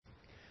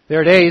There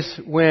are days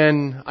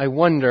when I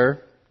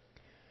wonder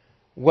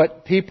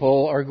what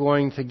people are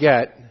going to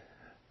get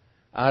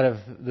out of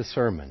the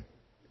sermon.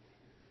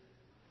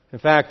 In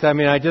fact,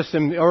 I just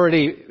am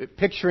already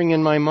picturing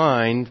in my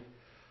mind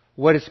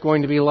what it's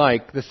going to be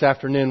like this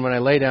afternoon when I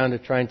lay down to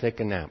try and take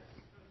a nap.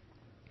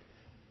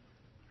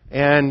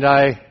 And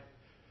I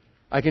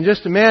can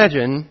just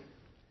imagine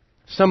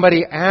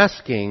somebody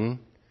asking,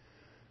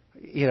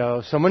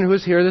 someone who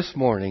was here this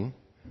morning,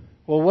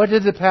 well, what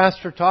did the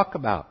pastor talk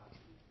about?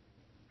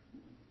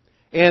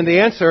 And the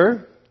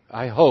answer,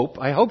 I hope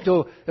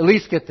you'll at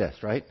least get this,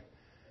 right?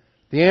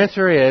 The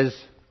answer is,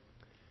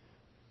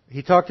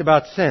 he talked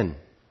about sin.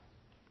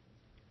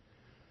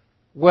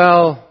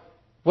 Well,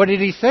 what did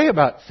he say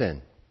about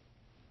sin?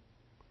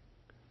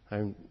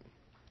 I'm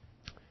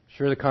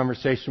sure the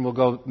conversation will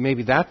go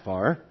maybe that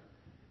far.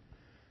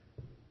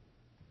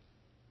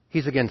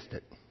 He's against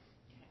it.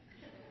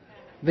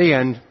 The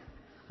end.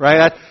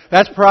 Right?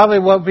 That's probably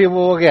what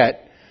people will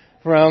get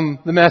from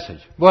the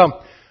message.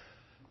 Well,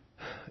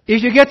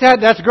 if you get that,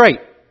 that's great.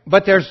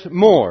 But there's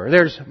more.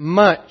 There's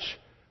much,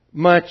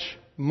 much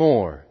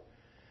more.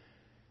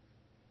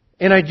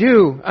 And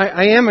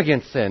I am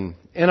against sin.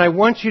 And I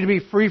want you to be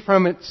free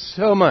from it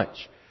so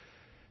much.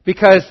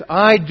 Because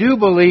I do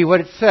believe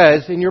what it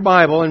says in your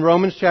Bible in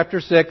Romans chapter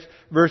 6,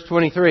 verse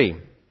 23.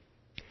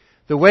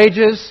 The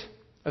wages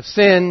of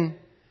sin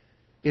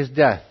is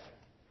death.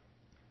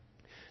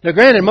 Now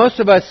granted, most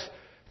of us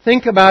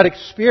think about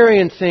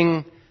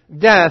experiencing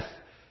death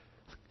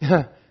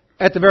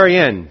at the very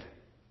end.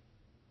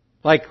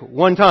 Like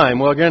one time,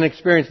 we're going to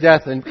experience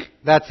death and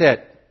that's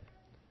it.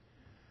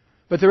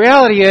 But the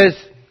reality is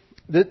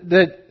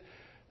that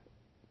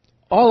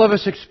all of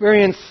us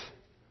experience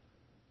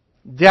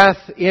death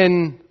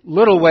in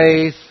little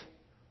ways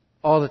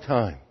all the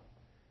time.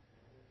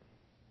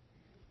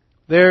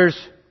 There's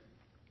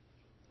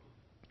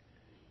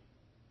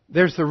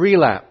the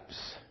relapse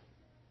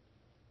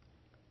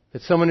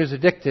that someone who's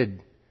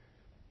addicted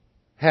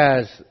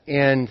has,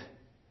 and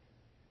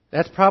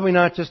that's probably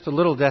not just a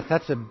little death,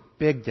 that's a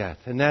big death,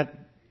 and that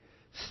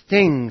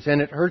stings and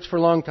it hurts for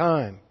a long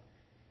time.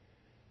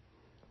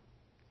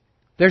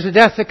 There's a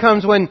death that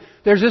comes when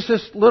there's just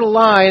this little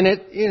lie and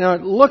it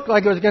looked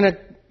like it was going to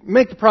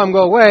make the problem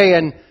go away,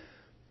 and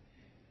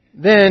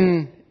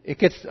then it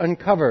gets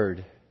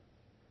uncovered.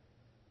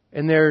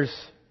 And there's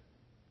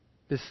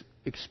this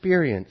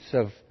experience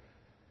of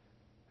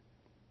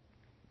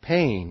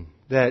pain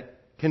that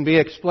can be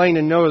explained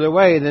in no other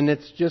way than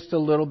it's just a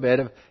little bit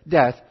of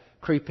death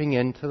creeping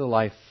into the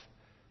life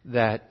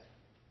that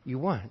you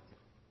want.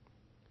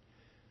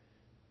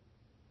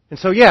 And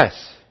so yes,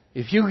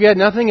 if you get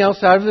nothing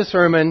else out of the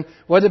sermon,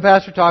 what did the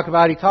pastor talk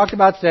about? He talked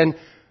about sin,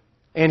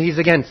 and he's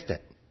against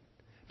it.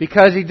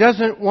 Because he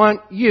doesn't want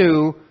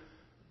you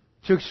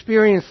to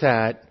experience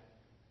that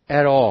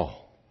at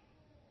all.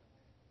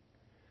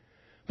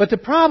 But the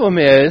problem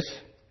is,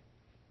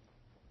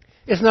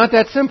 it's not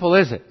that simple,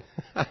 is it?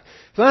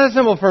 It's not that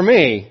simple for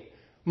me.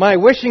 My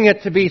wishing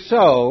it to be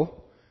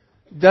so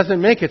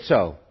doesn't make it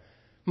so.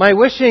 My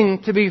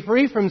wishing to be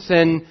free from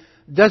sin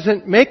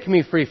doesn't make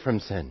me free from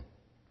sin.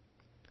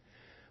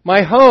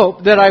 My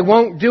hope that I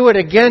won't do it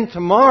again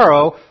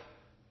tomorrow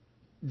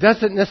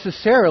doesn't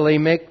necessarily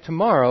make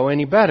tomorrow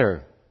any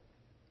better.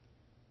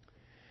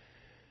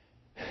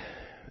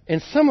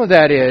 And some of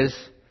that is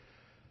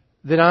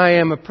that I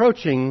am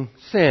approaching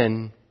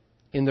sin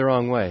in the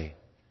wrong way.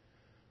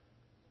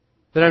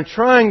 That I'm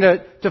trying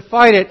to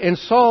fight it and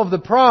solve the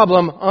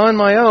problem on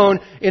my own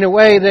in a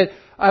way that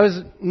I was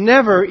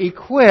never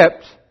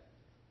equipped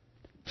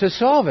to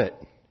solve it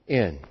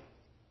in.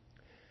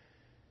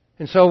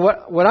 And so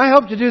what I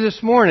hope to do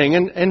this morning,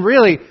 and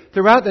really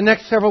throughout the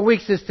next several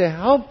weeks, is to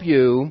help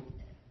you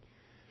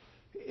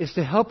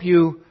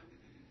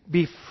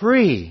be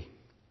free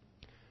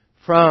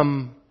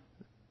from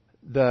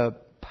the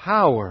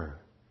power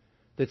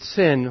that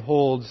sin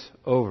holds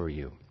over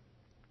you.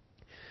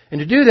 And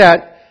to do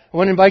that, I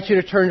want to invite you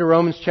to turn to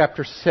Romans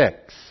chapter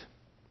 6.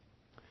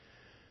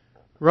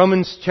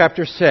 Romans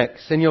chapter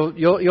 6. And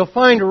you'll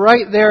find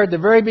right there at the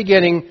very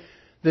beginning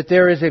that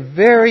there is a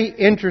very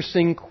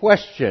interesting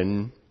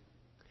question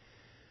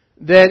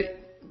that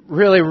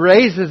really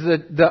raises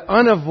the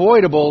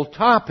unavoidable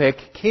topic: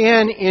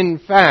 can, in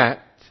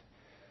fact,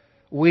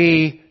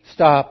 we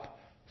stop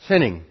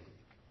sinning?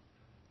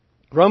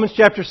 Romans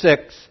chapter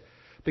 6,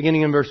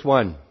 beginning in verse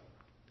 1.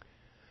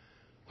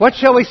 What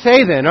shall we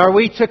say then? Are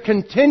we to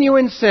continue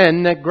in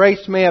sin that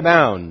grace may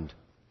abound?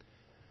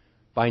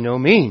 By no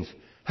means.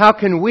 How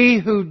can we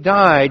who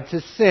died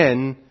to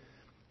sin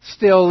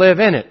still live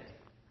in it?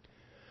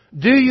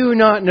 Do you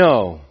not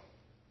know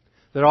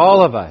that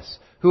all of us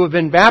who have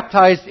been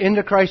baptized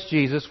into Christ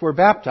Jesus were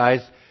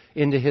baptized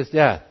into His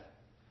death?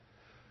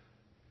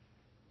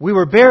 We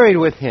were buried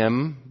with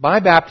Him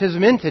by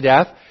baptism into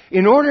death,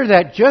 in order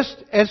that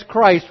just as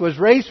Christ was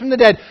raised from the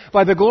dead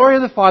by the glory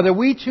of the Father,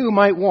 we too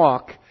might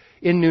walk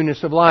in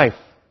newness of life.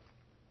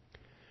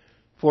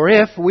 For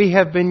if we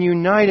have been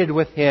united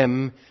with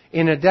Him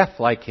in a death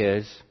like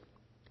His,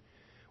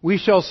 we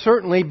shall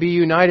certainly be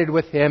united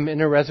with Him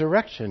in a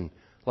resurrection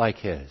like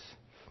His.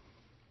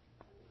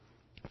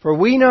 For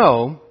we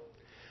know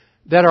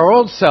that our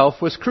old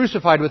self was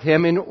crucified with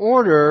Him in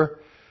order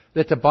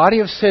that the body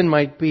of sin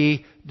might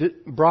be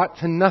brought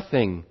to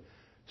nothing,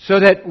 so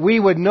that we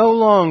would no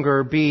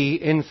longer be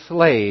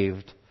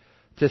enslaved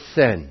to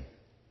sin.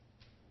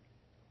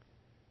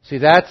 See,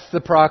 that's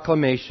the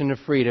proclamation of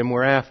freedom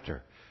we're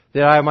after.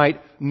 That I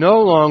might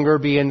no longer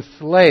be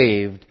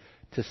enslaved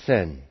to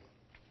sin.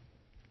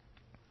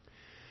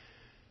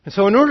 And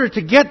so in order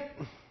to get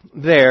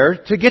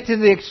there, to get to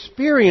the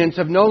experience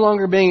of no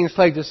longer being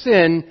enslaved to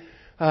sin,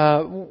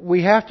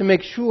 we have to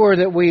make sure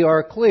that we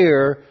are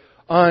clear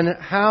on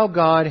how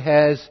God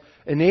has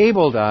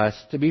enabled us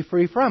to be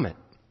free from it.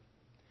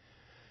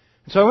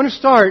 So I want to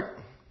start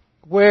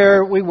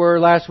where we were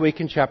last week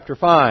in chapter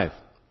 5.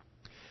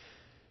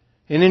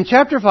 And in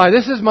chapter 5,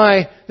 this is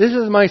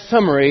my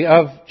summary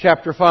of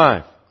chapter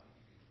 5.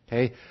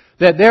 Okay?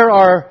 That there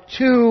are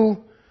two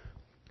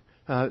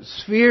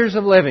spheres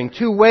of living,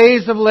 two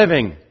ways of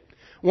living.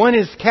 One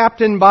is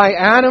captained by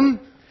Adam,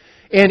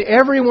 and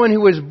everyone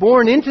who was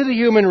born into the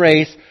human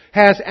race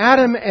has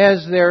Adam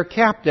as their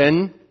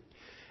captain,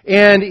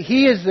 and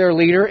he is their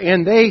leader,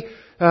 and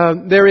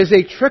there is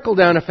a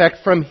trickle-down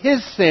effect from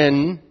his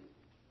sin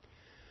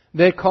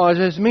that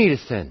causes me to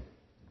sin.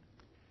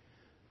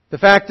 The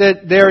fact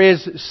that there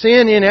is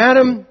sin in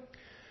Adam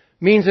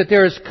means that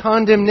there is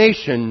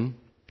condemnation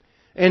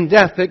and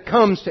death that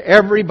comes to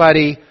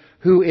everybody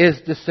who is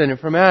descended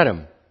from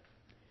Adam.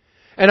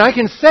 And I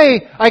can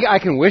say, I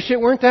can wish it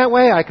weren't that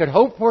way, I could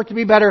hope for it to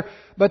be better,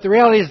 but the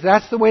reality is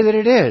that's the way that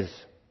it is.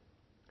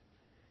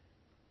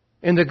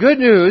 And the good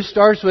news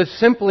starts with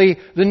simply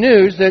the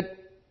news that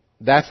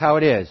that's how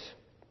it is.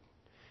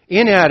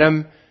 In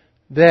Adam,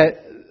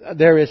 that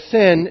there is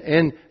sin,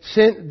 and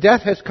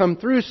death has come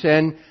through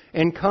sin,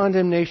 and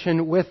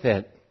condemnation with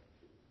it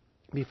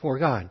before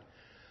God.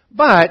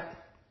 But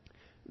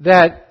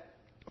that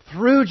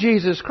through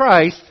Jesus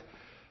Christ,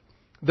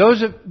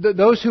 those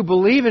who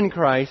believe in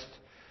Christ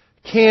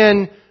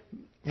can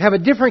have a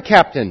different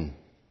captain.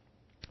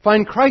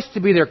 Find Christ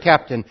to be their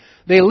captain.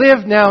 They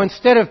live now,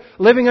 instead of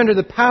living under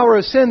the power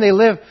of sin, they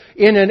live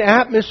in an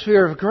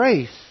atmosphere of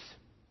grace.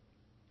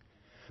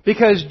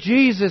 Because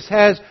Jesus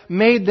has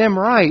made them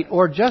right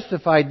or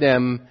justified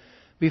them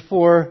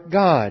before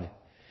God.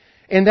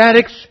 And that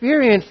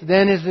experience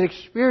then is an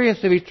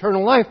experience of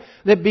eternal life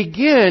that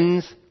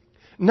begins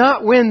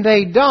not when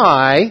they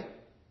die,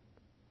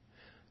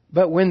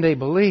 but when they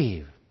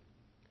believe.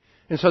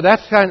 And so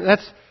that's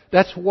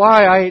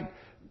why I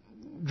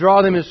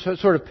draw them as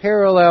sort of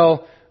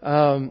parallel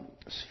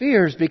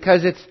spheres,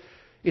 because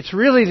it's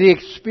really the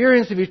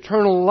experience of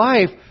eternal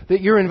life that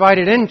you're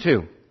invited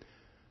into.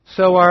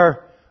 So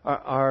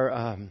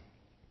our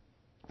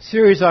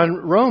series on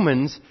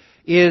Romans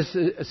is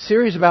a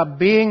series about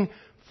being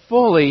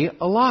fully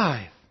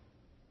alive.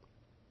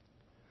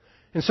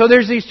 And so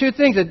there's these two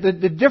things.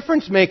 The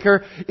difference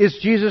maker is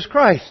Jesus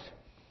Christ,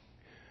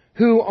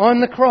 who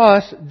on the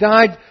cross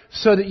died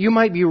so that you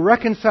might be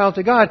reconciled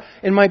to God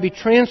and might be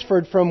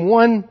transferred from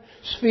one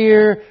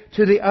sphere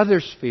to the other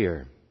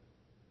sphere.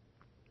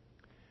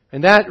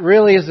 And that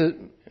really is,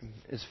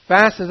 as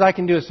fast as I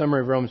can do, a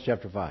summary of Romans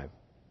chapter 5.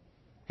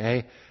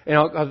 Okay?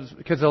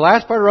 Because the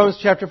last part of Romans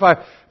chapter 5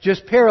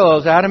 just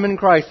parallels Adam and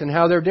Christ and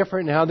how they're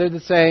different and how they're the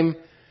same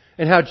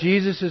and how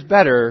Jesus is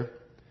better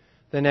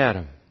than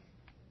Adam.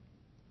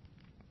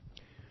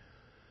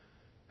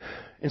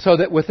 And so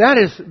that with that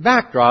as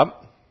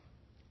backdrop,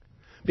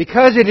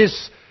 because it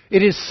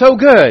is so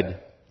good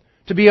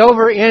to be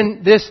over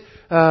in this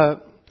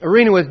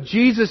arena with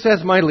Jesus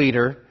as my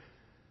leader,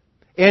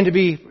 and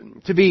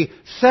to be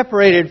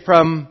separated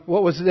from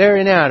what was there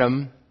in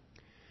Adam,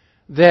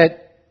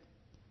 that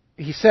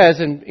he says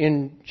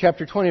in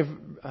chapter 20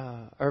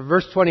 or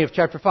verse 20 of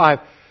chapter 5,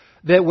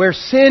 that where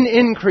sin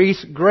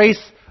increased,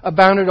 grace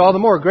abounded all the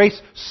more. Grace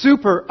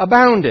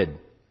superabounded.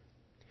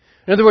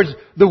 In other words,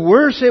 the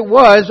worse it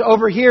was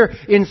over here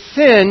in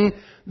sin,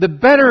 the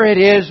better it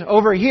is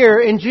over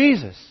here in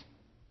Jesus.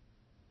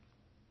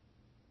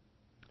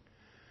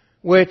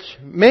 Which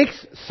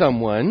makes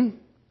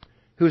someone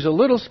who's a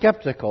little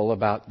skeptical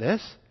about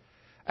this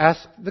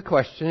ask the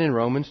question in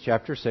Romans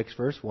chapter 6,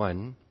 verse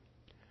 1,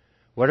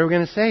 what are we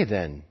going to say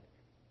then?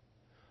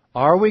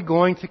 Are we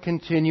going to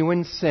continue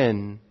in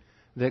sin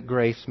that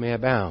grace may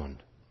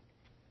abound?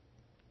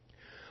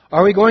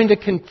 Are we going to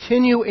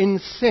continue in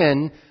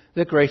sin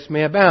that grace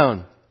may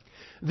abound?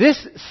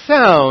 This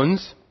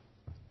sounds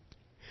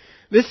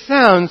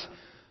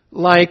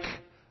like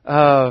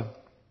a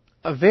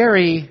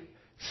very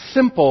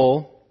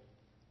simple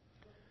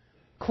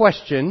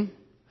question,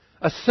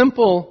 a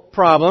simple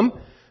problem.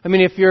 I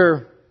mean, if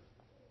you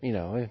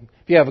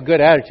have a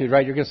good attitude,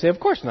 right, you're going to say, of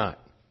course not.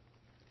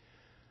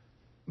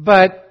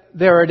 But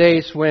there are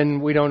days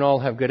when we don't all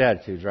have good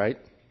attitudes, right?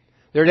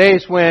 There are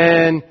days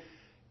when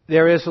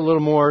there is a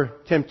little more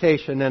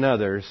temptation than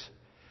others.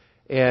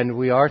 And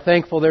we are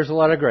thankful there's a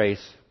lot of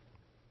grace.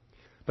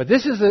 But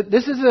this is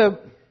the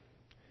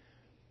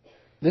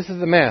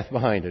math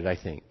behind it, I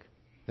think.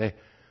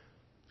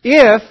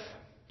 If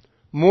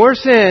more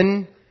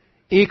sin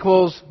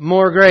equals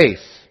more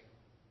grace,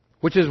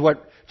 which is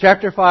what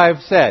chapter 5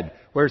 said,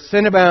 where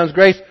sin abounds,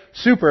 grace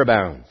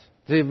superabounds.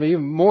 There's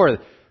even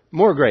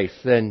more grace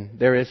than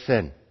there is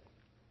sin.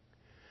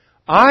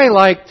 I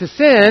like to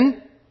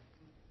sin,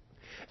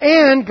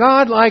 and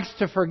God likes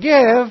to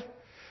forgive.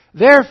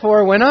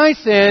 Therefore, when I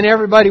sin,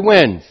 everybody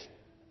wins.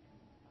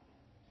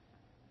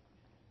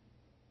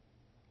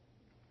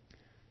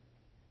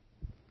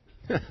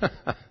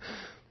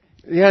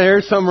 Yeah,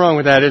 there's something wrong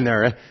with that, isn't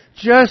there? It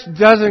just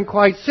doesn't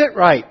quite sit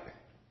right.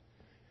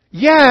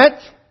 Yet,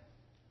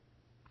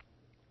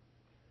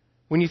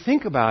 when you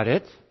think about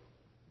it,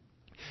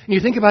 and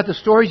you think about the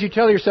stories you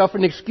tell yourself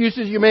and the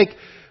excuses you make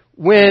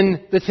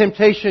when the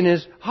temptation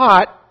is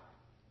hot,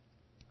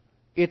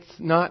 it's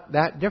not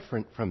that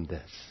different from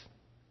this.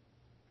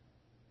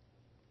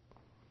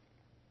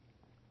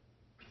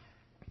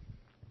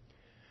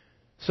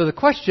 So the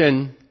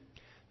question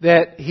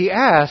that he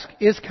asks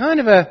is kind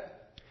of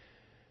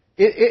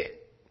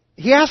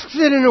he asks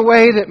it in a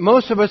way that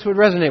most of us would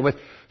resonate with.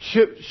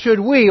 Should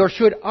we or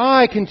should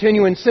I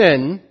continue in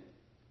sin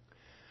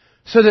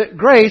so that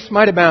grace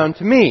might abound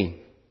to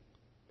me?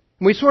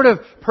 We sort of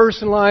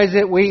personalize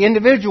it, we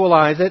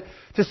individualize it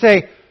to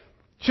say,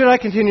 should I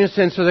continue to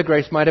sin so that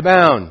grace might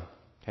abound?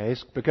 Okay,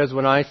 because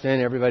when I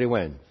sin, everybody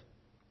wins.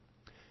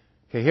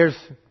 Okay,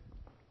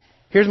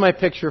 here's my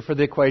picture for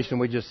the equation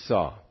we just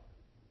saw.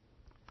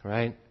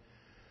 Right?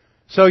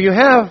 So you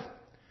have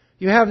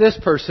this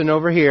person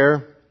over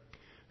here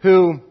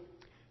who,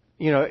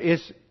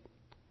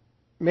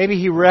 maybe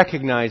he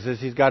recognizes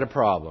he's got a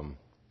problem.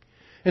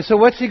 And so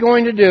what's he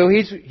going to do?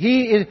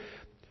 He is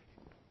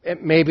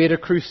maybe at a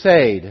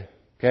crusade.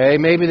 Okay?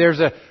 Maybe there's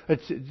an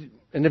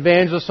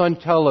evangelist on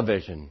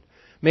television.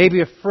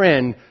 Maybe a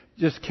friend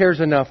just cares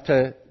enough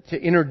to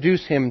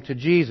introduce him to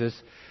Jesus.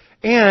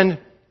 And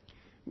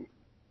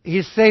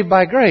he's saved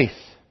by grace.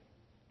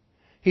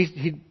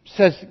 He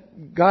says,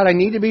 God, I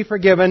need to be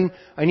forgiven.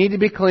 I need to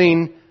be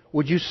clean.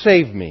 Would you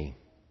save me?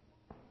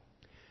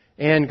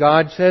 And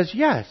God says,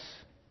 yes.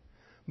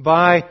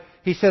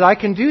 He said, I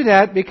can do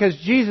that because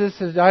Jesus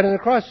has died on the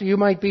cross so you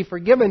might be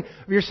forgiven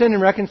of your sin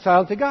and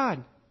reconciled to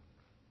God.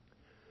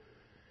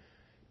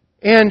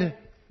 And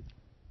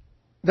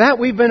that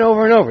we've been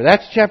over and over.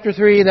 That's chapter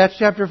 3, that's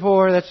chapter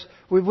 4,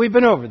 we've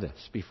been over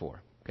this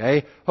before.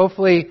 Okay?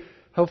 Hopefully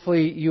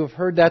you have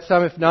heard that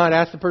some. If not,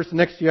 ask the person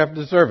next to you after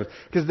the service,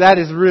 because that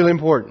is really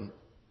important.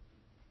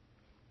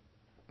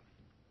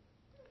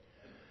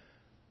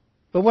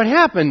 But what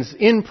happens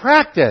in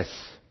practice,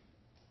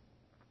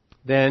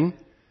 then,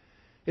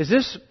 is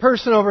this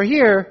person over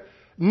here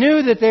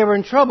knew that they were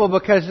in trouble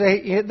because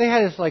they had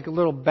this like a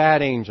little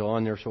bad angel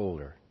on their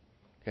shoulder.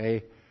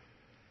 Okay?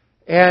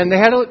 And they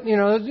had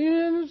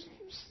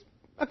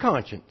a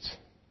conscience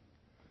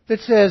that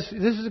says,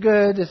 this is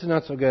good, this is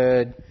not so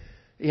good.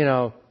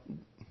 Why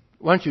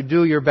don't you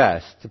do your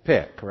best to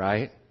pick,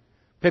 right?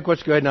 Pick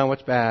what's good, not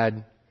what's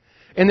bad.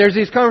 And there's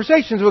these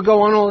conversations that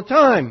go on all the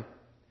time.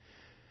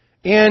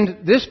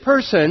 And this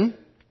person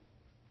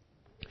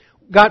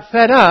got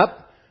fed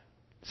up,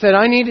 said,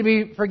 I need to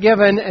be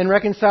forgiven and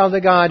reconciled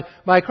to God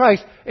by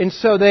Christ. And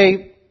so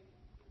they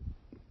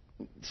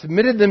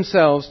submitted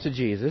themselves to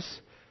Jesus,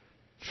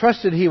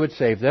 trusted He would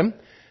save them,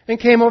 and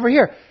came over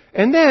here.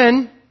 And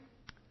then,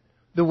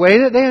 the way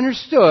that they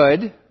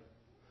understood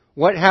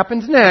what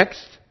happens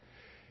next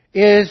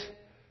is,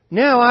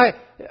 now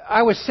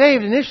I was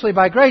saved initially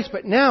by grace,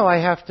 but now I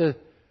have to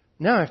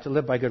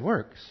live by good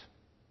works.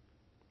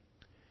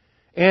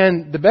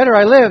 And the better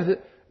I live,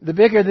 the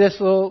bigger this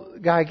little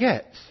guy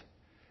gets.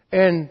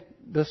 And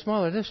the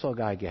smaller this little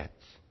guy gets.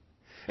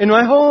 And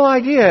my whole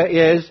idea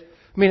is,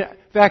 in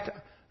fact,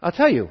 I'll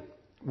tell you,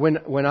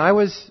 when I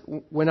was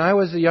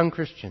a young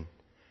Christian,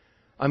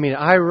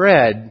 I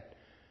read,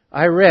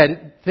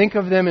 think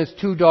of them as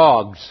two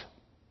dogs.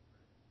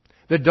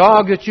 The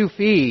dog that you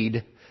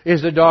feed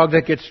is the dog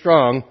that gets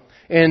strong,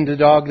 and the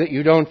dog that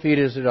you don't feed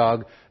is the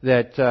dog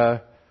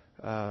that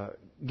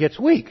gets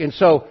weak. And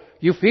so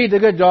you feed the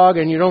good dog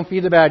and you don't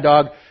feed the bad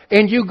dog,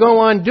 and you go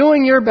on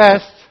doing your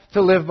best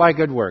to live by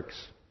good works.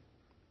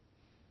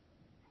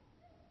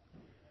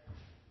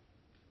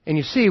 And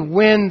you see,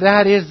 when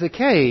that is the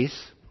case,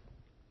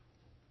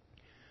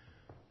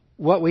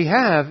 what we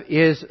have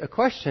is a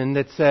question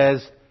that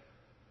says,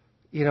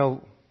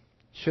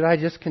 should I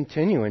just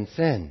continue in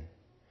sin?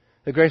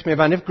 The grace may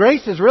abound. If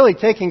grace is really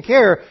taking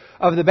care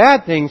of the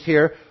bad things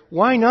here,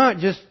 why not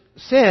just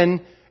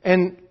sin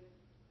and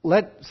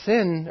let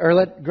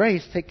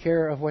grace take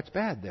care of what's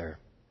bad there?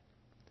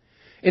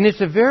 And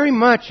it's a very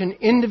much an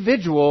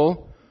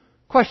individual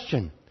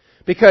question.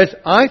 Because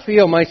I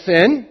feel my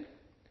sin,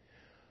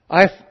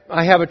 I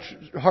have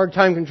a hard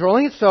time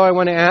controlling it, so I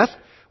want to ask,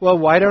 well,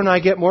 why don't I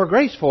get more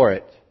grace for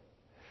it?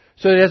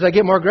 So that as I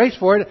get more grace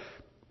for it,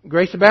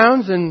 grace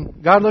abounds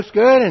and God looks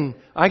good and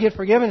I get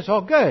forgiven, it's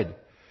all good.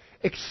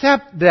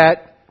 Except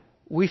that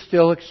we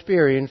still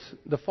experience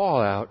the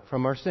fallout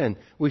from our sin.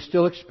 We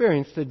still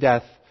experience the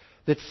death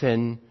that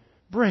sin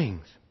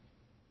brings.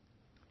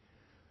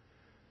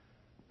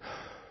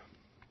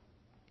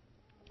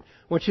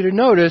 want you to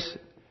notice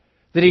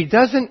that he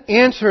doesn't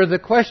answer the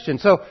question.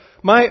 So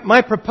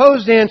my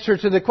proposed answer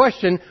to the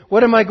question,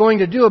 what am I going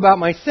to do about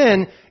my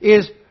sin,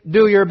 is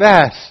do your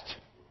best.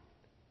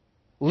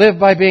 Live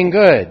by being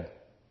good.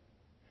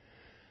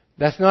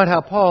 That's not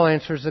how Paul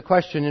answers the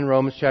question in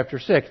Romans chapter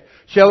 6.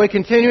 Shall we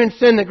continue in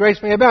sin that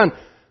grace may abound?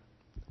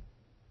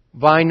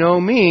 By no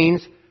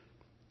means.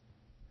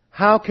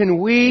 How can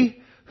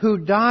we who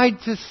died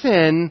to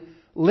sin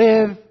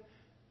live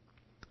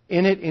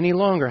in it any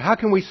longer? How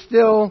can we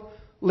still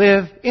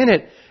live in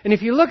it? And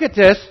if you look at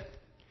this,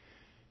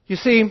 you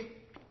see,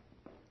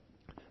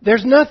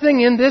 there's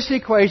nothing in this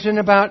equation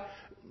about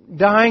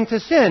dying to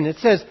sin. It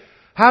says,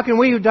 how can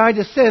we who died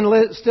to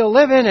sin still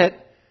live in it?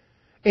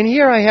 And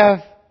here I have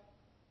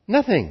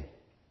nothing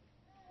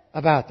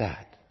about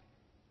that.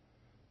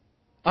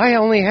 I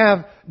only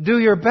have do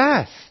your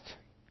best.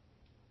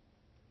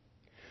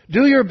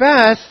 Do your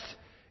best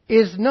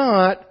is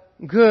not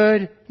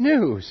good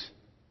news.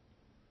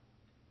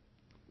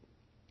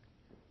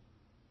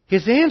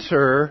 His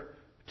answer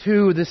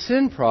to the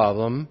sin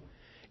problem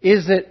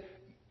is that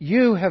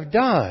you have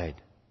died.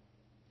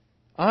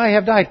 I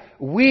have died.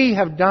 We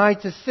have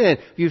died to sin.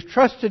 If you've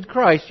trusted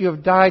Christ, you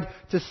have died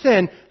to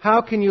sin.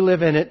 How can you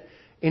live in it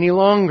any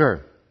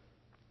longer?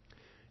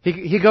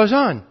 He goes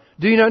on.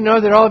 Do you not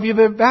know that all of you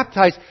have been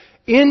baptized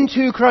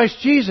into Christ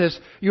Jesus?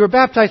 You were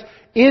baptized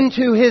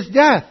into His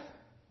death.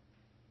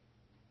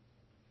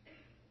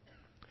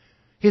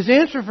 His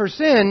answer for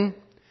sin,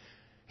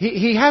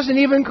 he hasn't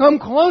even come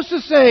close to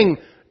saying,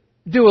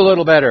 do a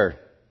little better.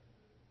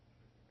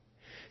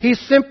 He's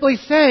simply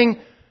saying,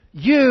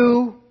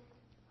 you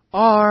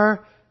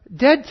are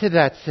dead to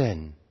that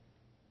sin.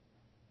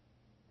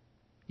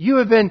 You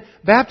have been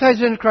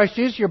baptized into Christ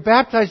Jesus. You're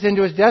baptized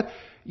into His death.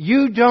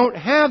 You don't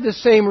have the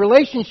same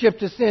relationship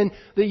to sin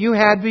that you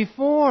had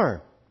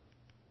before.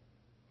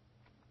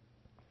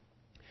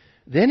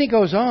 Then he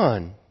goes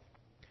on.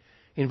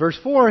 In verse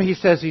 4, he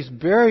says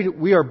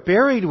we are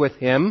buried with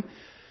Him.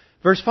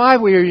 Verse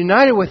 5, we are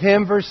united with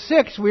Him. Verse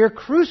 6, we are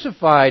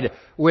crucified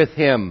with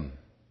Him.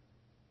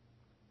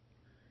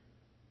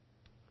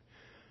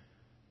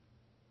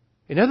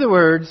 In other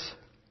words,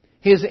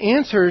 his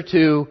answer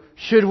to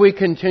should we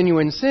continue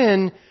in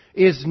sin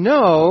is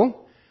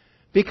no,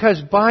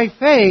 because by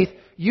faith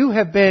you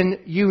have been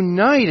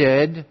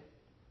united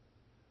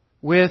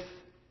with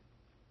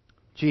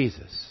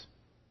Jesus.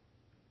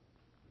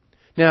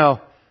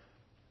 Now,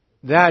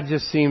 that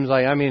just seems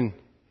like,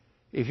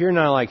 if you're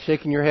not like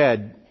shaking your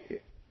head,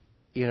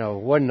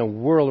 what in the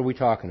world are we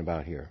talking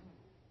about here?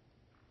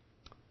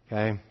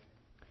 Okay?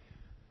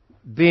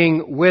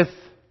 Being with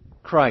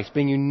Christ,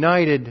 being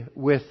united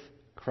with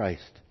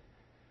Christ.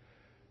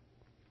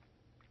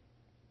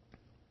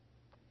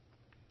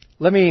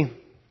 Let me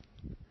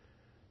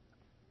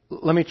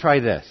try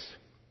this.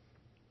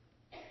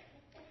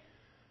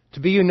 To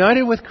be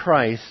united with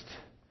Christ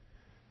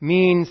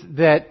means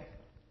that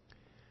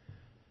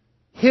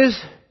His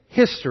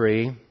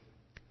history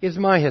is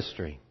my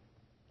history.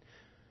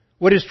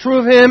 What is true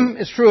of Him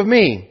is true of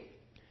me.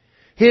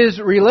 His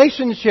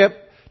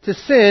relationship to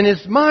sin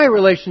is my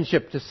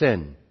relationship to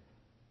sin.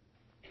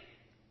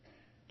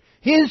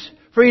 His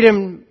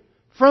freedom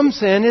from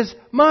sin is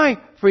my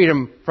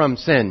freedom from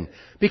sin.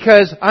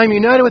 Because I'm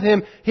united with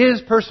Him, His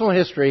personal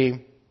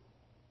history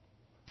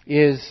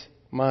is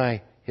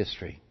my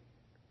history.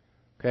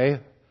 Okay?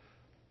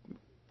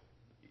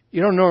 We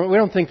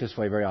don't think this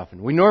way very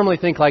often. We normally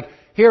think like,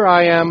 here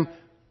I am,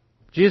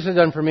 Jesus has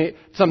done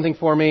something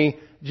for me,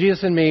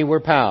 Jesus and me, we're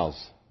pals.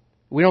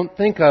 We don't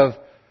think of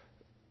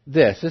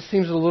this. This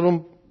seems a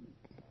little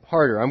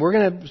harder. And we're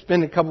going to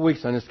spend a couple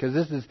weeks on this because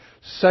this is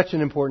such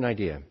an important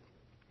idea.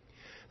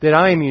 That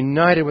I am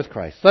united with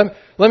Christ. Let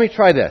me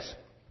try this.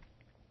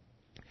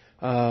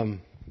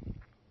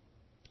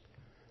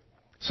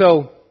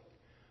 So,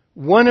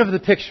 one of the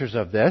pictures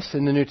of this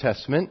in the New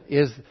Testament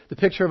is the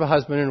picture of a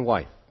husband and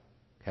wife.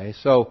 Okay,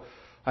 so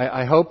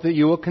I hope that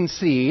you will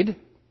concede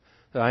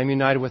that I'm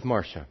united with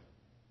Marcia.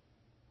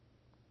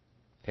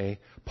 Okay,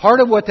 part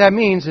of what that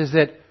means is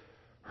that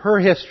her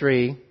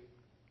history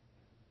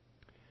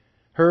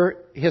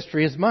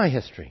is my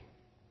history.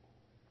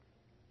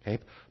 Okay,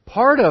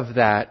 part of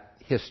that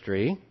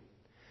history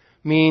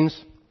means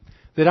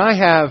that I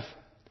have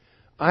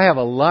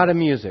a lot of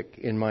music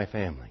in my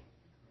family.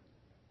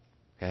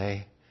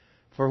 Okay?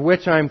 For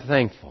which I'm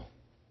thankful.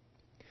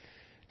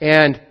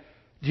 And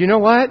do you know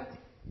what?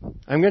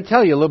 I'm going to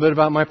tell you a little bit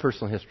about my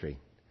personal history.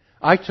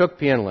 I took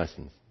piano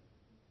lessons.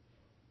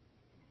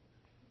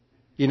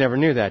 You never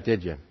knew that,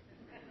 did you?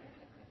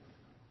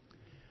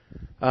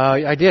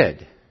 I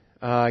did.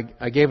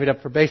 I gave it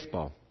up for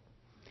baseball.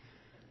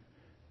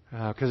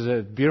 Because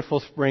a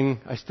beautiful spring,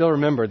 I still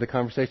remember the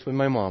conversation with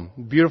my mom.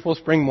 Beautiful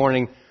spring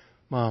morning.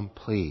 Mom,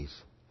 please.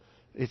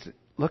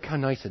 Look how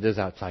nice it is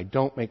outside.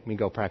 Don't make me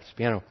go practice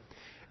piano.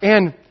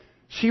 And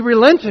she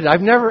relented.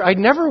 I'd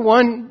never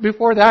won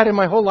before that in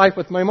my whole life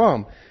with my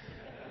mom.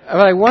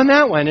 But I won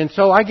that one, and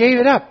so I gave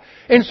it up.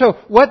 And so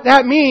what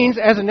that means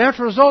as a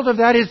natural result of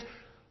that is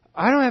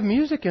I don't have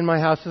music in my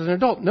house as an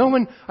adult.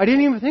 I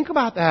didn't even think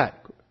about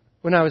that.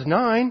 when I was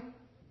 9.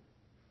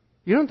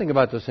 You don't think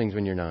about those things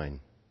when you're 9.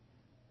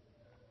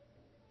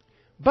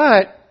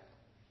 But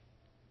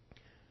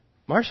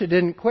Marcia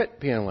didn't quit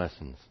piano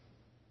lessons.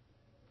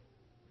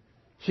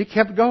 She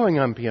kept going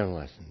on piano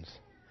lessons.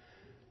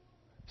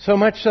 So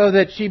much so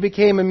that she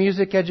became a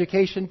music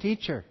education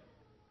teacher.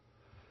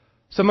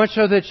 So much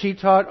so that she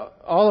taught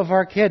all of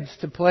our kids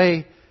to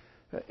play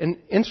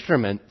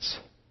instruments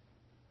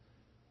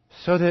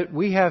so that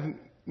we have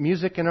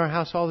music in our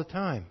house all the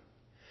time.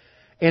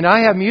 And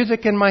I have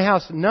music in my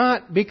house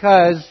not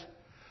because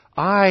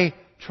I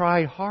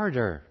tried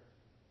harder,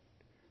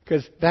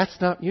 because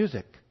that's not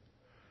music.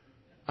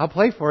 I'll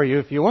play for you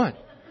if you want.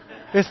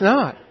 It's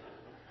not.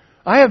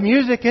 I have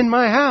music in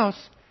my house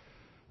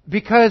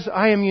because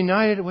I am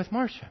united with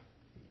Marcia.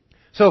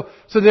 So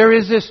there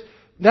is this,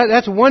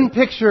 that's one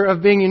picture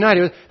of being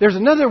united. There's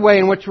another way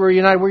in which we're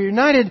united. We're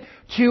united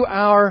to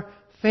our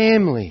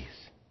families.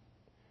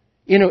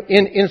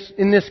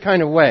 In this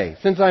kind of way.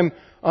 Since I'm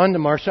on to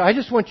Marcia, I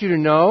just want you to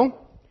know,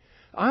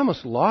 I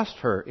almost lost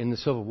her in the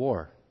Civil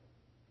War.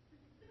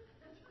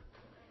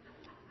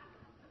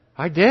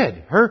 I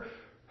did. Her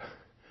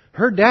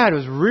dad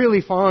was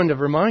really fond of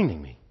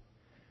reminding me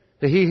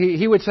that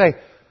he would say,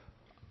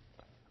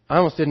 I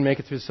almost didn't make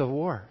it through the Civil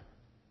War.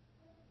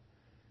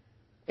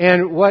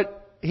 And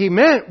what he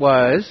meant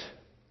was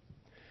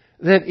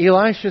that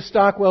Elisha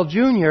Stockwell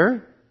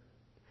Jr.,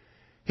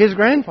 his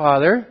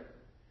grandfather,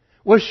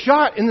 was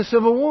shot in the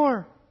Civil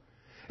War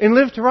and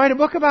lived to write a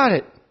book about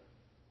it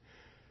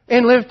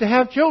and lived to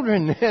have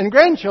children and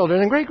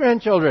grandchildren and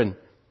great-grandchildren,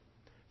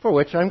 for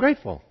which I'm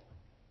grateful.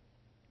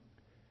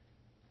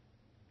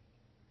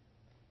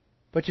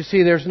 But you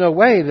see, there's no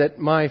way that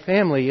my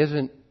family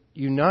isn't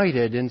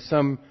united in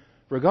some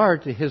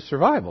regard to his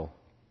survival.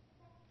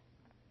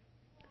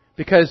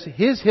 Because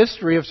his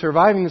history of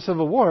surviving the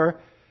Civil War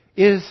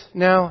is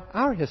now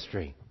our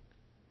history.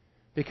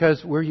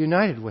 Because we're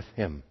united with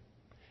him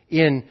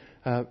in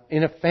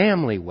a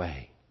family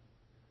way.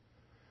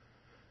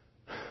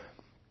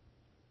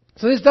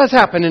 So this does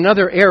happen in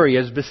other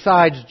areas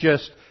besides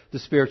just the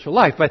spiritual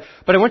life. But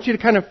I want you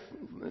to kind of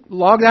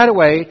log that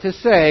away to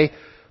say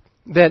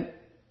that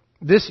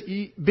this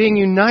being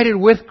united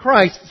with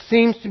Christ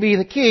seems to be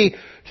the key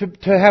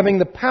to having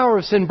the power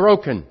of sin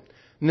broken.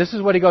 And this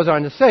is what he goes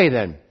on to say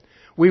then.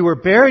 We were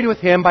buried with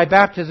him by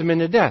baptism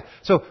into death.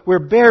 So we're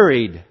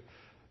buried.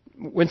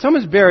 When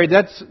someone's buried,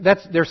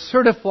 they're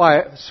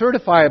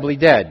certifiably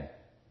dead.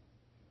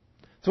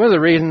 It's one of the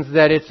reasons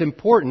that it's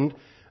important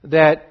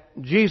that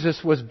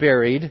Jesus was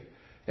buried.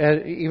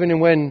 Even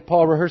when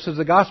Paul rehearses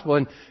the gospel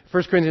in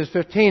 1 Corinthians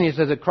 15, he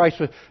says that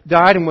Christ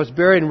died and was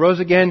buried and rose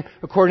again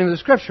according to the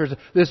Scriptures.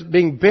 This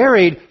being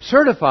buried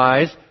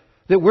certifies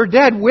that we're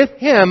dead with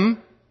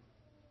him.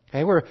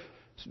 Okay, we're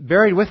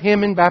buried with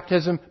him in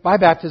baptism, by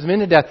baptism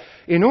into death,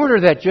 in order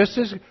that just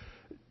as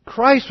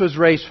Christ was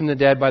raised from the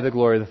dead by the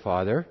glory of the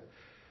Father,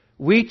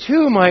 we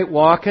too might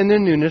walk in the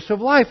newness of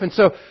life. And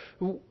so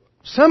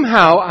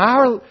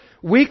somehow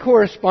we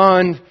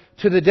correspond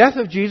to the death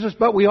of Jesus,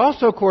 but we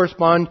also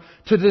correspond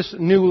to this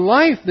new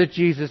life that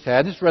Jesus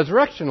had, this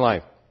resurrection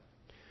life.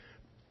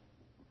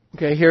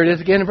 Okay, here it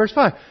is again in verse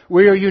 5.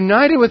 We are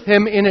united with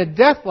him in a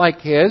death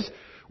like his.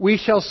 We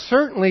shall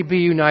certainly be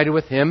united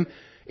with him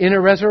in a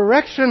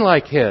resurrection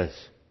like his.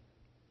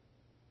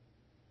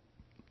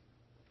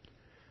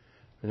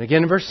 And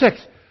again in verse 6.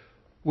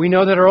 We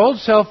know that our old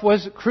self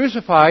was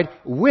crucified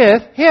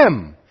with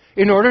him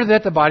in order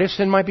that the body of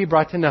sin might be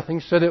brought to nothing,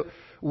 so that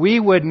we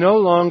would no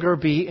longer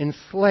be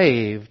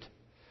enslaved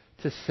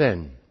to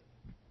sin.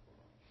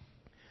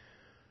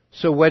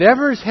 So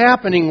whatever is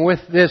happening with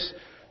this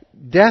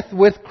death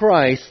with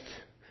Christ,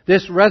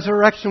 this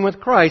resurrection with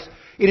Christ,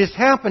 it is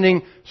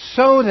happening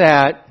so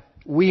that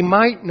we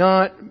might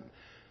not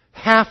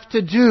have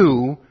to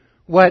do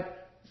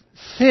what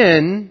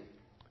sin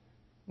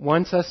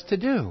wants us to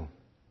do,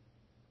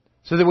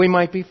 so that we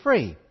might be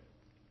free.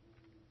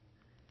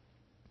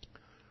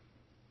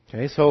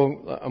 Okay,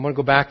 so I'm going to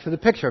go back to the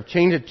picture. I've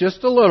changed it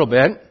just a little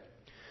bit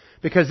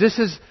because this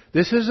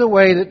is a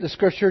way that the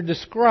Scripture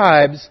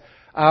describes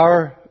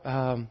our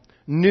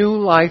new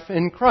life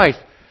in Christ.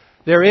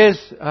 There is,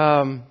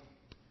 in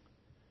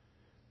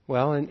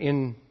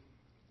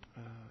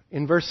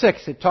verse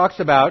 6, it talks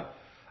about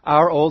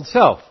our old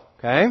self.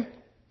 Okay,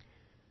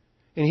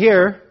 and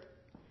here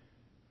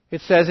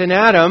it says in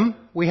Adam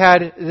we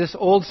had this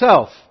old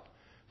self.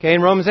 Okay,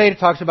 in Romans 8 it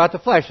talks about the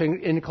flesh.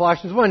 In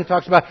Colossians 1 it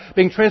talks about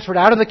being transferred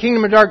out of the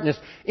kingdom of darkness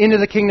into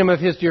the kingdom of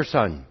his dear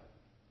Son.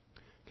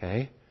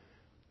 Okay,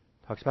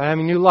 talks about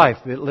having new life,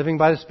 living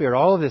by the Spirit,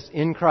 all of this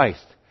in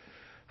Christ.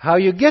 How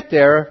you get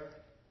there,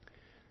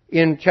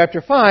 in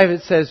chapter 5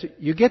 it says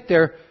you get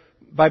there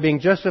by being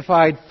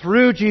justified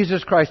through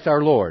Jesus Christ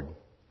our Lord.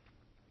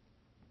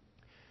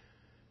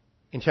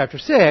 In chapter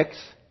 6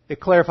 it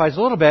clarifies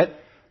a little bit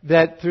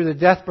that through the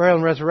death, burial,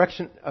 and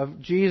resurrection of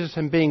Jesus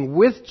and being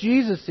with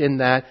Jesus in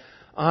that,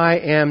 I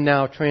am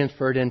now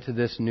transferred into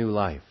this new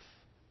life.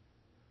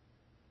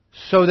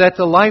 So that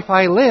the life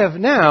I live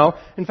now,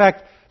 in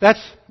fact, that's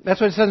That's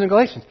what it says in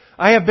Galatians.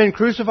 I have been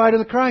crucified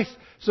with Christ.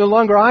 It's no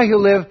longer I who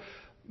live,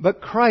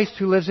 but Christ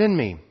who lives in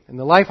me. And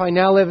the life I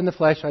now live in the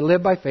flesh, I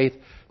live by faith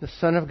in the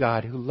Son of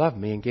God who loved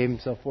me and gave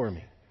Himself for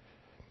me.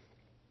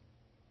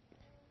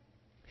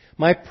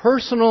 My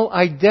personal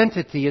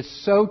identity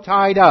is so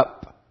tied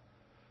up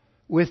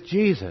with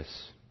Jesus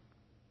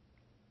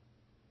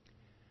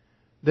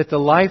that the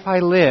life I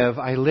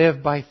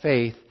live by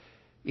faith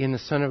in the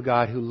Son of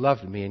God who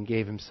loved me and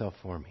gave Himself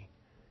for me.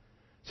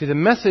 See, the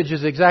message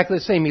is exactly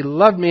the same. He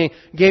loved me,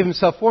 gave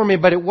Himself for me,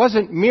 but it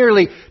wasn't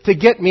merely to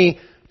get me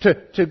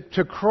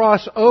to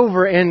cross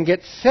over and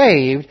get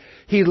saved.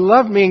 He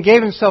loved me and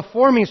gave Himself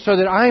for me so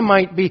that I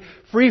might be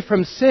free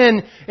from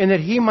sin and that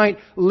He might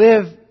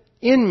live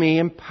in me,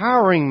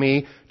 empowering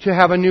me to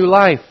have a new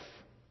life.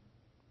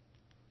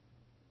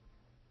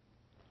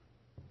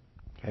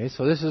 Okay,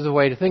 so this is a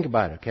way to think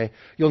about it, okay?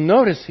 You'll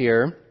notice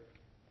here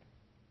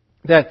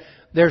that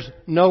there's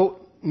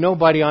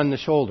nobody on the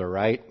shoulder,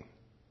 right?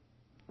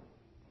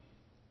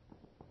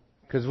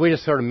 Because we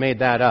just sort of made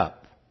that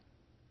up.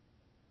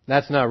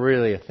 That's not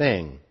really a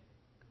thing.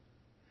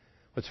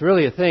 What's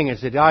really a thing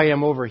is that I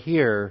am over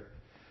here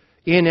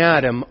in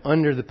Adam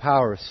under the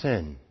power of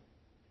sin.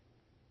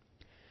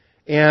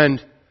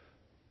 And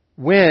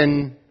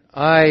when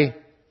I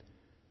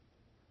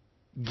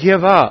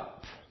give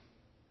up,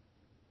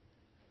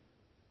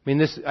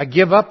 I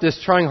give up this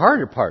trying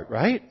harder part,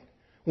 right?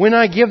 When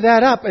I give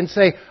that up and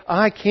say,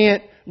 I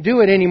can't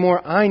do it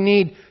anymore, I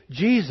need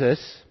Jesus,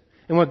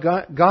 and what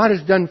God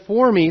has done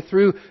for me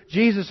through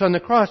Jesus on the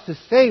cross to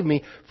save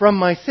me from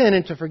my sin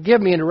and to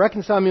forgive me and to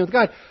reconcile me with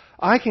God,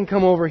 I can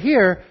come over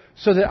here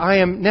so that I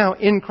am now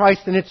in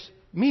Christ and it's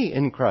me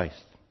in Christ.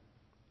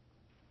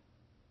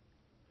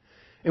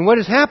 And what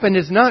has happened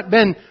has not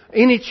been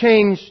any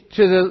change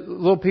to the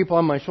little people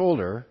on my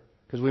shoulder,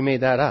 because we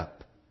made that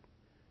up.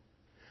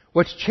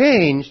 What's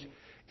changed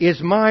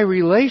is my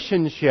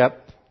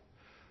relationship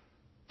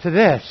to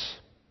this.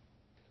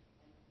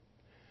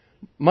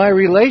 My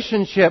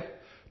relationship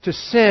to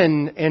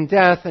sin and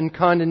death and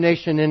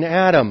condemnation in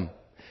Adam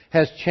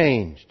has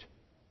changed.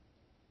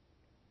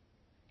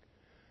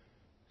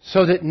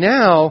 So that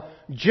now,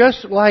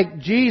 just like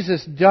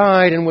Jesus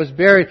died and was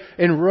buried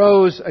and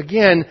rose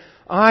again,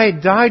 I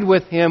died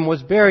with Him,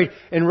 was buried,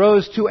 and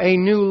rose to a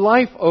new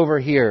life over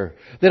here.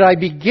 That I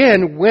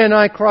begin when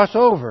I cross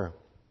over,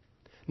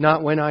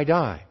 not when I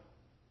die.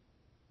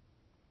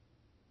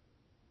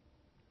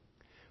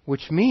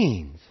 Which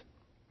means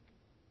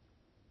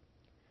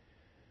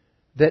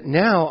that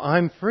now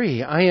I'm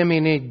free. I am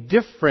in a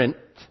different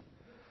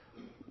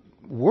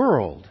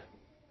world.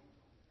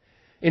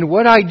 And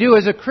what I do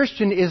as a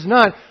Christian is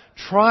not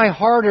try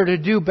harder to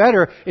do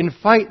better and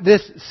fight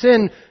this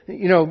sin,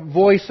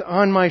 voice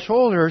on my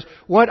shoulders.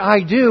 What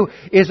I do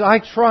is I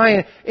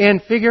try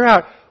and figure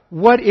out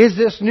what is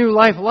this new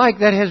life like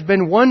that has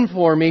been won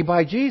for me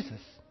by Jesus.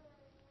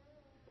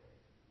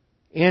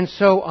 And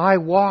so I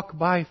walk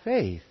by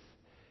faith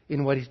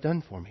in what He's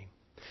done for me.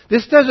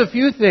 This does a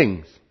few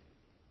things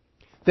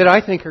that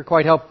I think are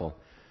quite helpful.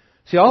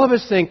 See, all of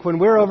us think when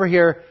we're over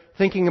here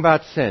thinking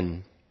about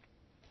sin,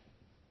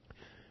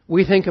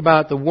 we think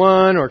about the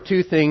one or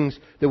two things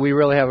that we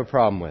really have a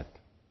problem with.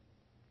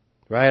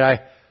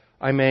 Right?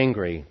 I'm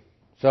angry.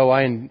 So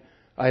I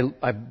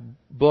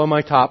blow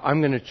my top. I'm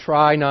going to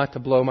try not to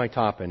blow my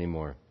top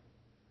anymore.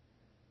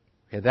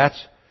 Okay,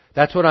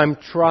 that's what I'm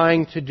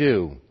trying to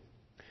do.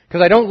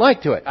 Because I don't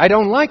like it. I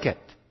don't like it.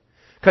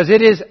 Because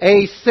it is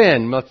a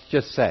sin, let's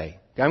just say.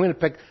 Okay, I'm going to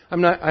pick, I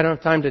don't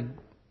have time to,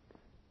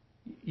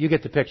 you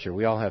get the picture.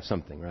 We all have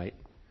something, right?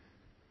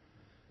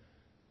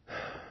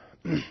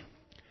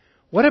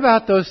 What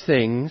about those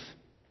things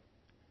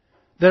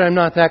that I'm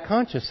not that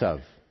conscious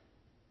of?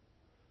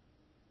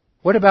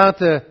 What about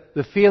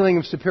the feeling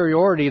of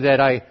superiority that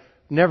I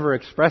never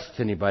express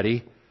to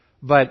anybody,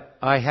 but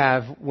I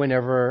have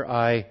whenever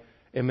I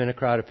am in a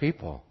crowd of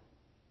people?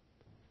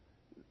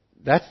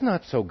 That's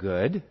not so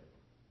good.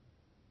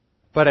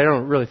 But I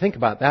don't really think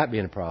about that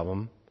being a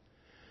problem.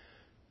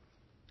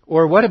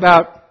 Or what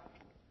about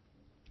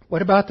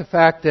the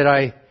fact that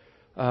I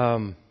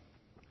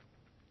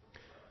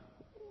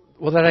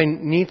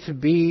need to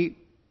be,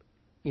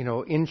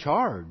 in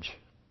charge?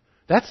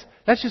 That's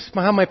just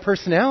how my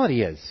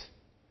personality is.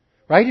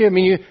 Right? I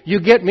mean, you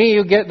get me,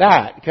 you get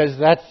that, because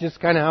that's just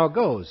kind of how it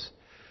goes.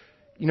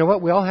 You know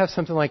what? We all have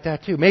something like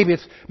that too. Maybe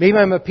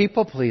I'm a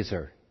people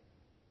pleaser.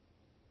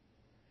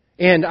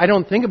 And I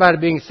don't think about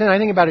it being sin. I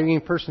think about it being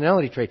a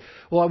personality trait.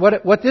 Well,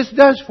 what this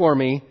does for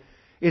me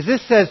is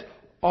this says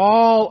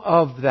all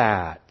of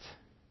that,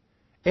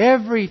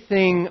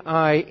 everything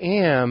I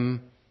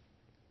am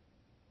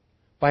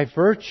by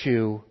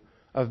virtue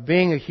of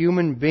being a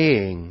human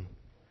being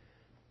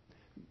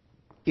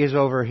is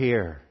over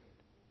here.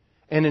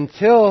 And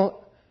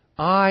until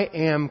I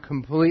am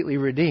completely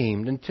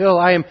redeemed, until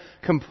I am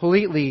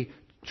completely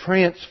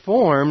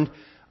transformed,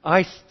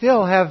 I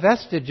still have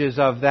vestiges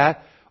of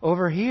that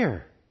over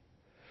here.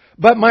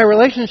 But my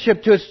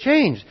relationship to it's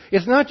changed.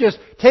 It's not just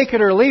take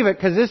it or leave it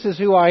because this is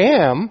who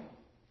I am.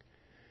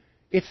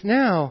 It's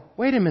now,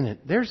 wait a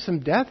minute, there's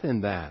some death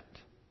in that.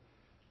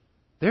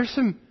 There's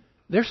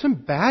some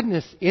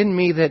badness in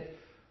me that,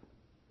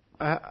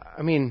 I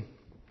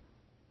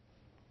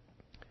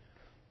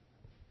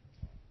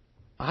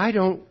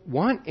don't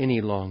want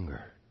any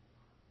longer.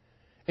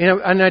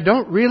 And I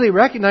don't really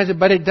recognize it,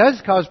 but it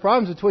does cause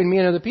problems between me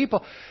and other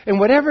people. And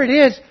whatever it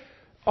is,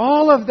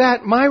 all of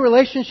that, my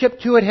relationship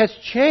to it has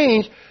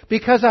changed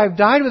because I've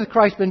died with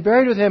Christ, been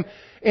buried with Him,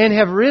 and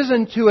have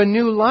risen to a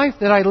new life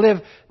that I live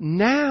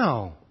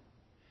now.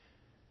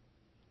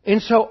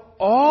 And so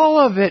all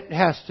of it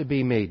has to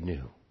be made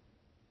new.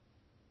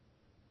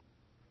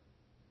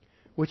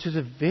 Which is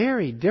a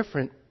very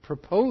different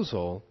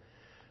proposal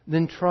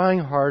than trying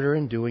harder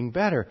and doing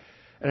better.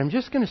 And I'm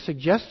just going to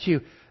suggest to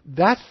you,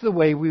 that's the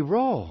way we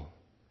roll.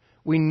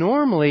 We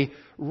normally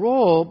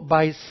roll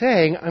by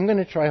saying, I'm going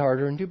to try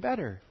harder and do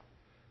better.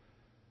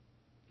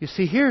 You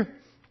see, here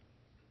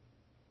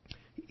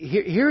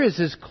is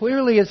as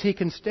clearly as he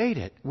can state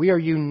it. We are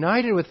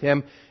united with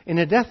Him in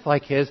a death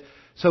like His,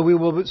 so we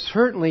will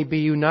certainly be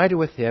united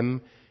with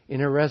Him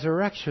in a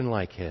resurrection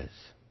like His.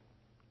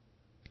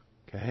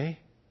 Okay?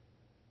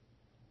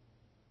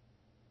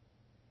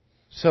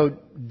 So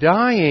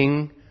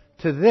dying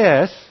to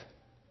this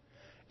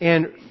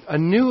and a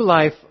new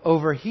life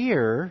over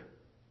here,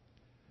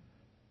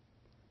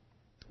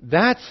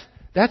 that's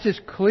as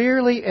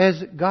clearly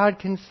as God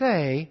can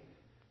say,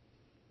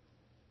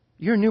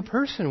 you're a new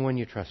person when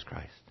you trust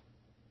Christ.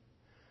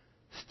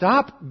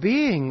 Stop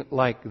being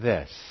like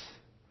this.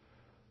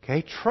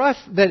 Okay? Trust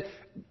that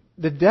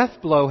the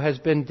death blow has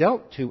been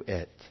dealt to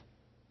it.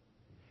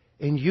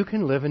 And you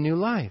can live a new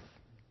life.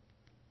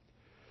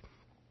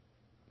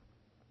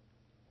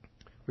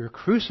 We were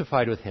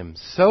crucified with Him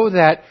so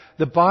that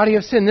the body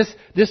of sin,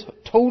 this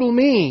total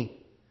me,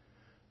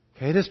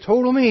 okay, this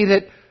total me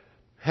that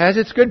has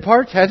its good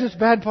parts, has its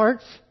bad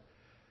parts,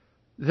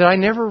 that I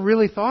never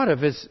really thought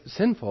of as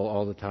sinful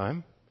all the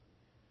time,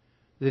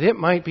 that it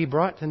might be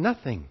brought to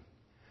nothing,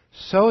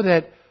 so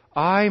that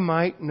I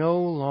might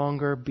no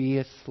longer be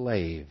a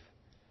slave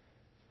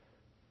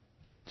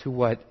to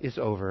what is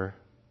over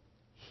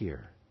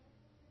here.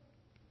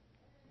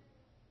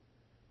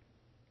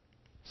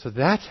 So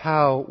that's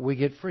how we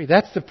get free.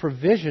 That's the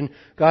provision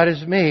God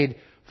has made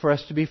for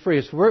us to be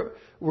free. So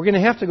we're going to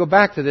have to go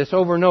back to this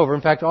over and over.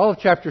 In fact, all of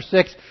chapter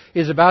 6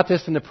 is about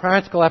this and the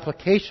practical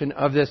application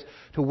of this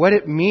to what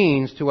it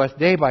means to us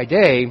day by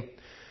day.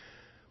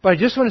 But I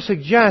just want to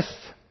suggest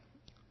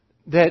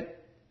that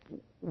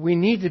we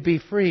need to be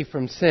free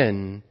from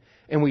sin,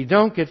 and we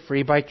don't get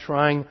free by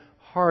trying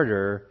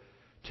harder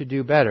to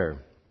do better.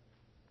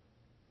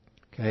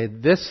 Okay,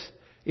 this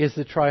is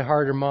the try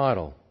harder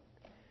model.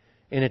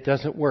 And it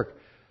doesn't work.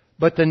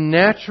 But the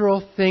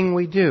natural thing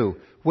we do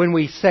when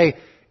we say,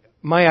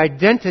 my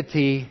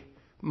identity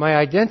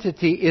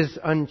is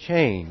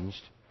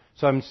unchanged,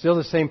 so I'm still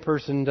the same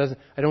person,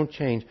 I don't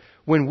change.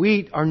 When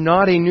we are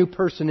not a new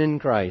person in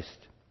Christ,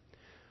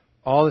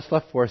 all that's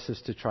left for us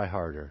is to try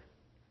harder,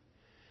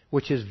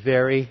 which is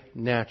very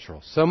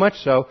natural. So much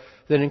so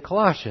that in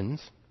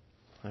Colossians,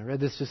 I read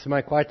this just in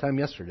my quiet time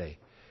yesterday,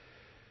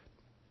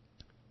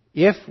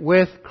 if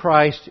with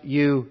Christ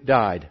you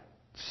died,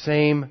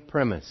 same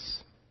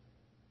premise.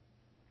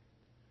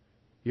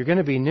 You're going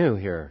to be new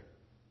here.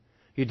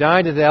 You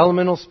died to the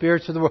elemental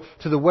spirits of the world,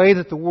 to the way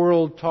that the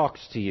world talks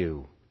to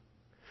you,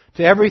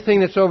 to everything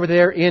that's over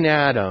there in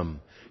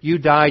Adam. You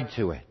died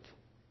to it.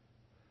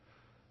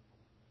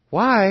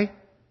 Why?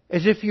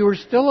 As if you were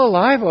still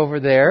alive over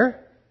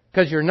there,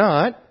 because you're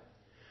not,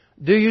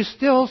 do you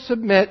still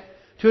submit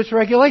to its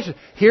regulations?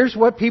 Here's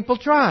what people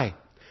try.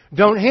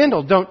 Don't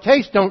handle, don't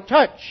taste, don't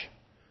touch.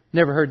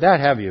 Never heard that,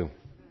 have you?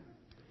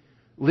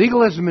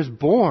 Legalism is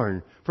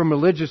born from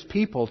religious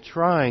people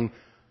trying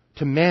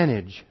to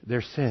manage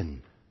their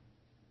sin.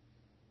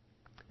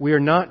 We are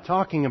not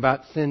talking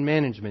about sin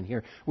management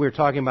here. We are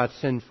talking about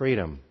sin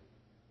freedom.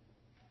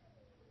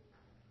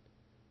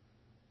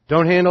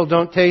 Don't handle,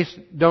 don't taste,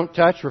 don't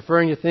touch,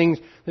 referring to things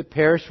that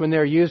perish when they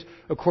are used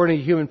according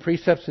to human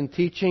precepts and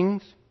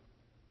teachings.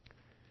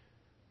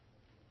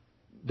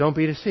 Don't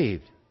be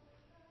deceived.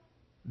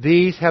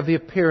 These have the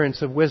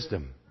appearance of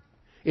wisdom.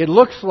 It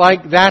looks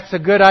like that's a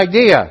good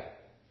idea.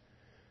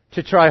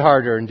 To try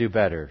harder and do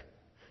better.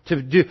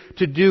 To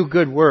do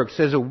good works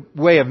as a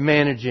way of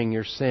managing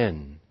your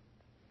sin.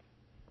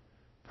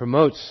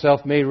 Promotes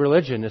self-made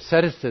religion,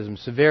 asceticism,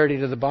 severity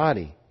to the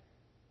body.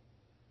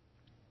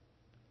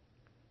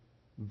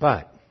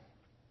 But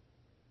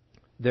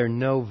there's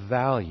no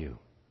value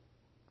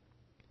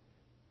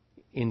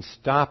in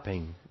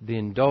stopping the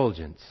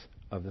indulgence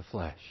of the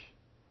flesh.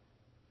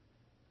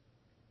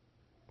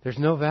 There's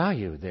no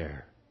value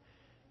there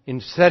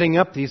in setting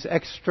up these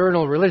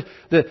external religions.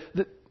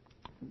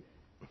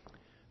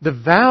 The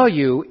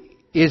value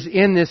is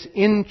in this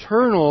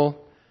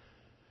internal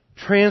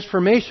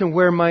transformation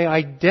where my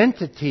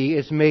identity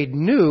is made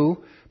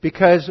new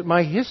because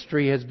my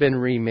history has been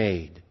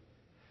remade.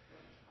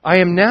 I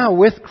am now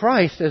with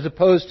Christ as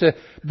opposed to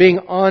being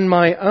on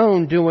my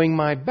own doing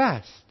my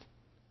best.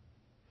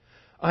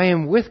 I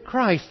am with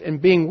Christ,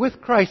 and being with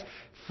Christ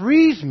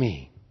frees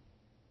me.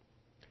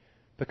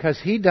 Because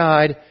He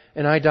died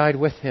and I died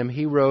with Him.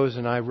 He rose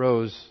and I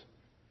rose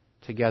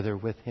together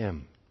with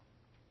Him.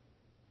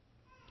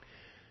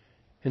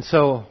 And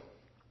so,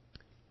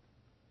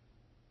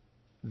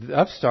 the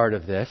upstart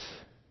of this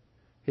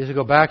is to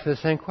go back to the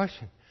same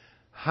question.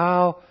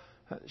 How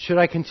should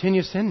I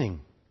continue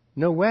sinning?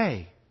 No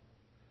way.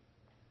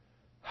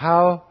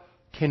 How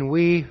can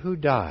we who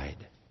died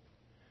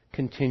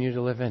continue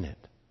to live in it?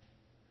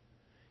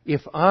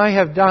 If I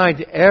have died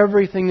to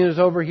everything that is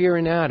over here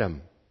in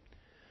Adam,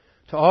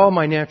 to all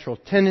my natural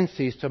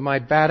tendencies, to my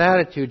bad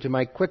attitude, to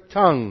my quick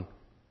tongue,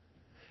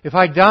 if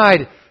I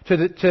died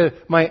to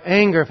my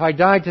anger, if I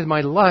died to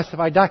my lust,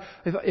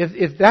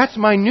 if that's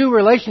my new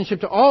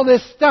relationship to all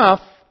this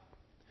stuff,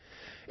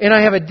 and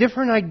I have a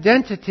different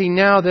identity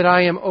now that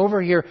I am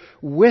over here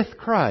with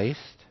Christ,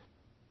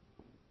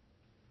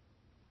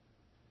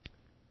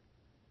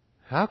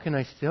 how can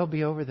I still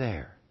be over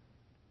there?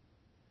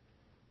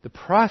 The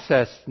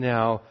process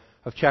now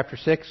of chapter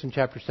 6 and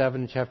chapter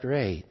 7 and chapter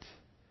 8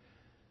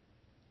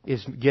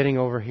 is getting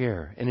over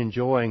here and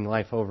enjoying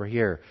life over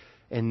here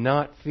and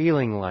not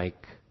feeling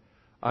like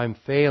I'm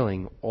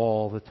failing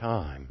all the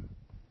time.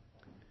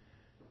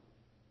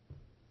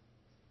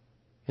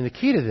 And the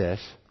key to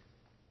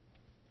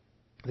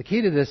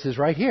this is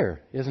right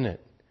here, isn't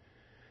it?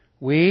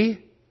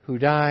 We who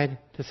died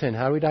to sin.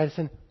 How do we die to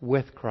sin?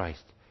 With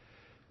Christ.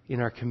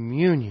 In our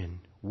communion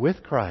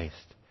with Christ,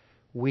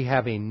 we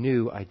have a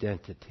new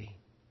identity.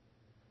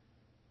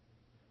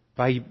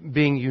 By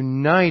being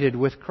united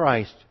with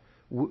Christ,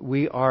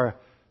 we are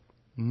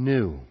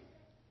new.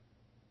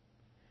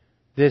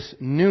 This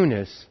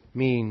newness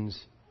means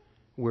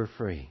we're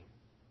free.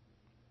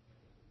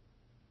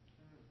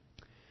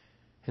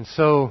 And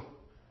so,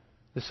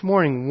 this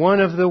morning, one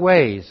of the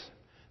ways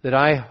that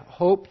I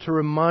hope to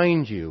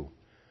remind you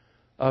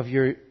of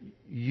your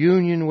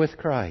union with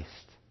Christ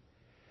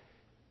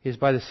is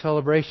by the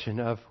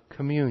celebration of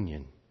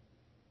communion.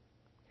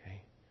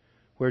 Okay?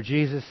 Where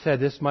Jesus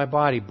said, "This is my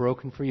body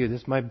broken for you.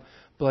 This is my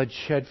blood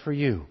shed for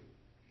you."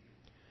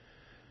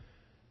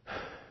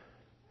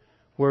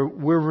 Where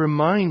we're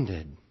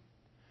reminded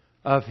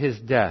of His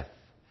death,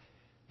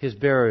 His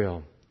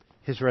burial,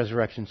 His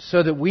resurrection,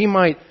 so that we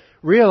might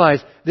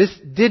realize this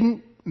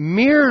didn't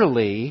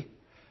merely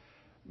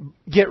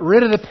get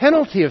rid of the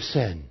penalty of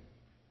sin.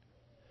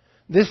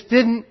 This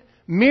didn't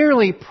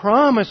merely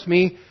promise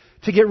me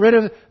to get rid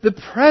of the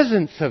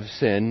presence of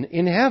sin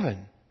in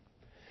heaven.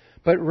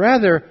 But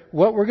rather,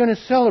 what we're going to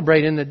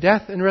celebrate in the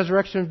death and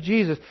resurrection of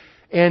Jesus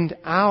and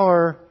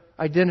our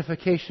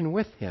identification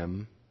with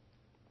Him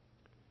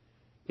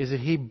is that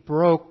He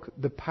broke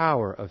the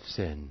power of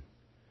sin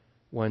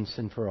once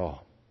and for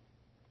all.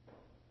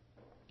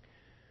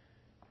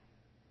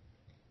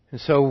 And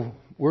so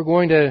we're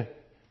going to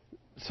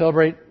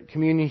celebrate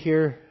communion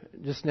here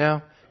just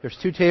now. There's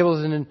 2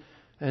 tables in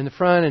the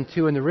front and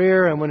 2 in the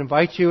rear. I'm going to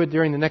invite you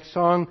during the next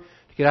song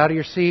to get out of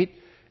your seat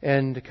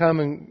and to come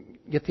and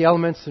get the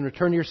elements and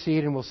return to your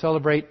seat, and we'll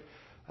celebrate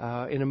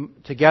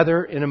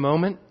together in a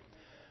moment.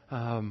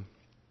 But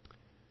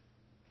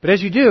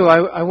as you do,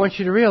 I want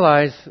you to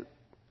realize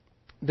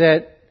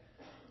that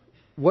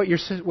what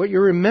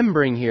you're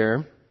remembering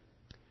here,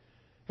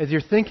 as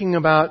you're thinking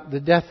about the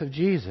death of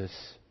Jesus,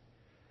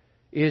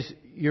 is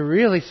you're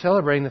really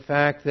celebrating the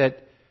fact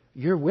that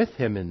you're with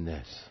Him in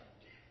this.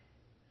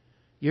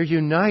 You're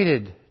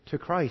united to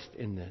Christ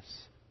in this.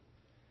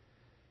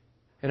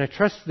 And I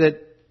trust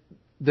that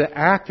the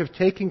act of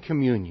taking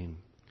communion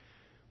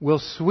will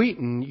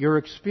sweeten your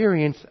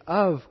experience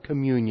of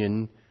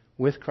communion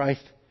with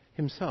Christ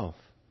Himself.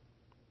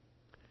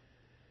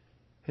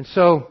 And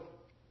so,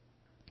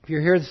 if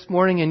you're here this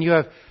morning and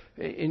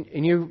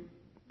you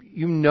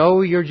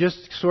know you're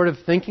just sort of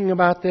thinking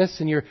about this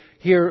and you're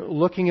here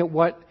looking at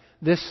what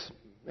this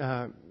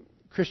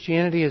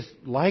Christianity is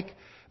like,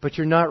 but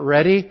you're not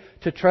ready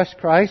to trust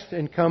Christ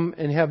and come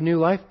and have new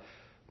life,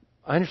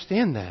 I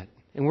understand that.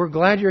 And we're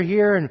glad you're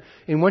here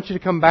and want you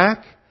to come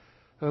back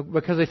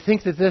because I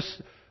think that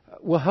this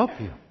will help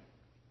you.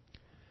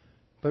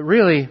 But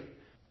really,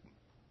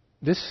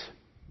 this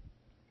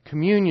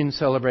communion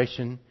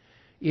celebration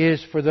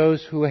is for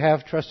those who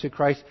have trusted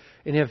Christ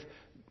and have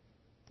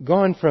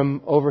gone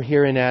from over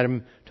here in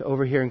Adam to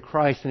over here in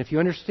Christ. And if you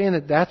understand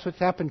that that's what's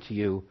happened to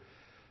you,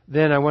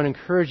 then I want to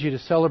encourage you to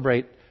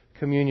celebrate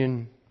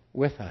communion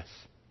with us.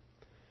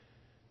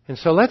 And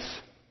so let's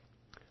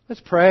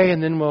pray,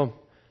 and then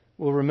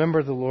we'll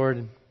remember the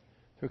Lord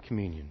through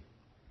communion.